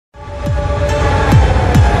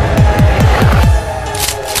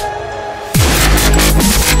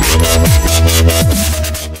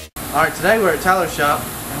Today we're at Tyler's shop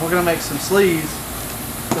and we're going to make some sleeves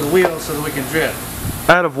for the wheels so that we can drift.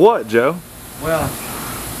 Out of what, Joe? Well,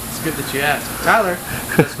 it's good that you asked. Tyler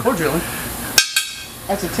does core drilling.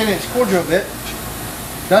 That's a 10-inch core drill bit.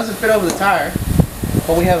 Doesn't fit over the tire,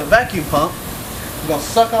 but we have a vacuum pump. We're going to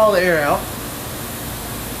suck all the air out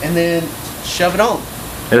and then shove it on.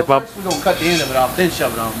 So first we're going to cut the end of it off, then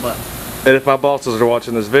shove it on. And if my bosses are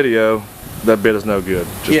watching this video, that bit is no good.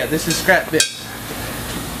 Yeah, this is scrap bit.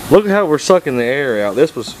 Look at how we're sucking the air out.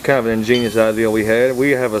 This was kind of an ingenious idea we had.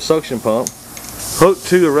 We have a suction pump hooked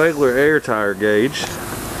to a regular air tire gauge,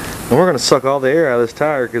 and we're going to suck all the air out of this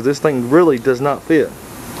tire because this thing really does not fit.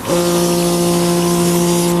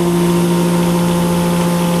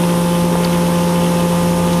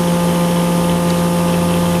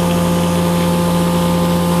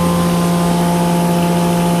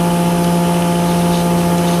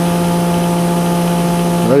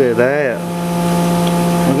 Look at that.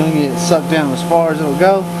 We're going to get it sucked down as far as it'll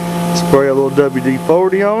go. Spray a little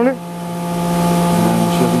WD-40 on it. And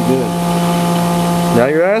it should be good. Now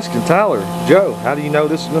you're asking, Tyler, Joe, how do you know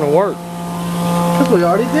this is going to work? Because we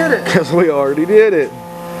already did it. Because we already did it.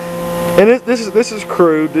 And this is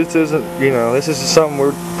crude. This isn't, you know, this is something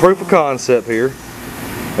we're proof of concept here.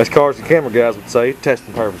 As cars and camera guys would say,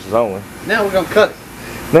 testing purposes only. Now we're going to cut it.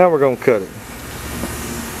 Now we're going to cut it.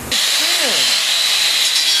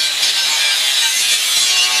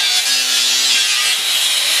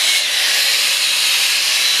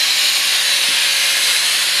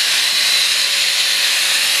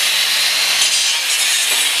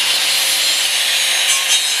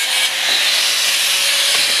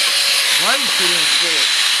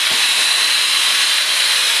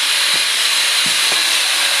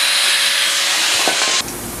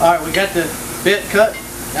 Alright, we got the bit cut.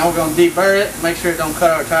 Now we're going to deburr it, make sure it don't cut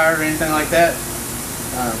our tire or anything like that.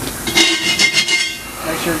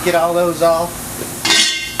 Make sure to get all those off.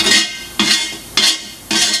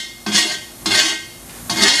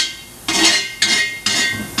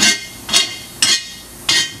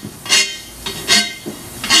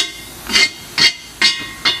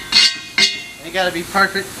 They got to be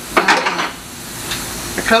perfect.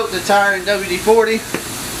 Coat the tire in WD-40.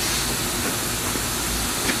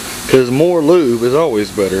 Because more lube is always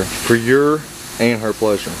better for your and her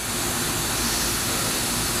pleasure.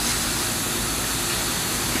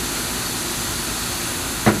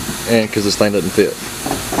 And because this thing doesn't fit.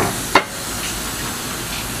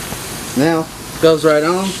 Now, goes right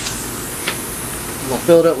on. We'll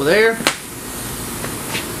fill it up with air.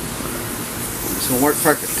 It's going to work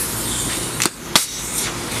perfect.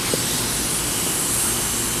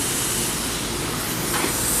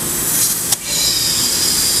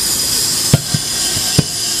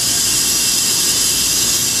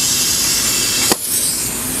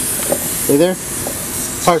 See there?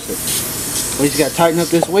 Perfect. We just got to tighten up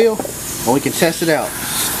this wheel and we can test it out.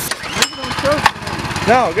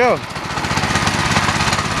 No, go.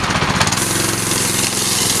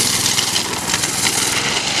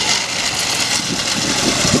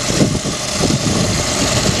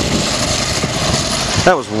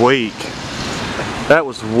 That was weak. That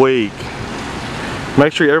was weak.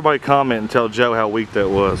 Make sure everybody comment and tell Joe how weak that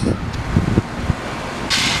was.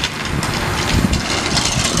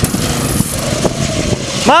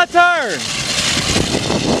 My turn!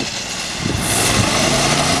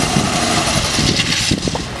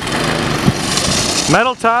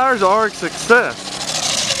 Metal tires are a success.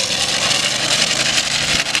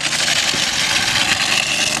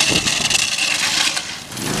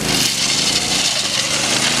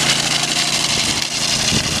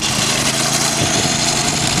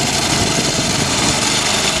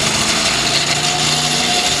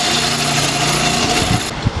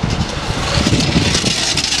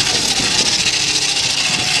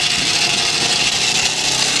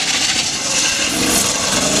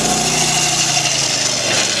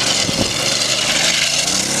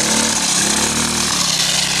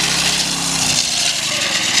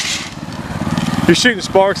 You're shooting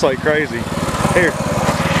sparks like crazy. Here.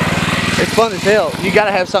 It's fun as hell. You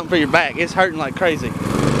gotta have something for your back. It's hurting like crazy.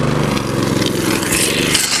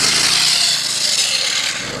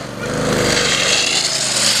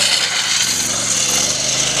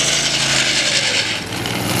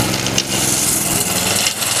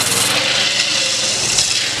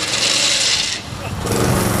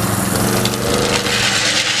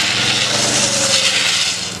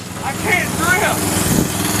 I can't drift.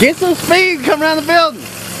 Get some speed, come around the building.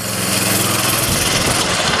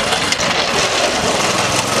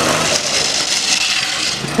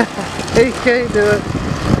 He can't do it.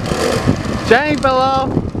 Chain fell off.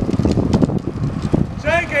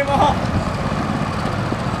 Chain came off.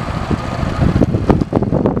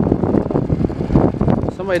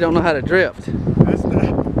 somebody don't know how to drift.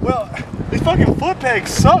 Well, these fucking foot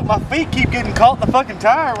pegs suck. My feet keep getting caught in the fucking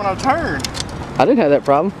tire when I turn. I didn't have that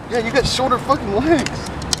problem. Yeah, you got shorter fucking legs.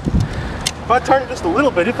 If I turn it just a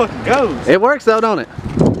little bit, it fucking goes. It works though, don't it?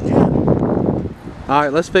 Yeah. All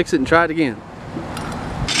right, let's fix it and try it again.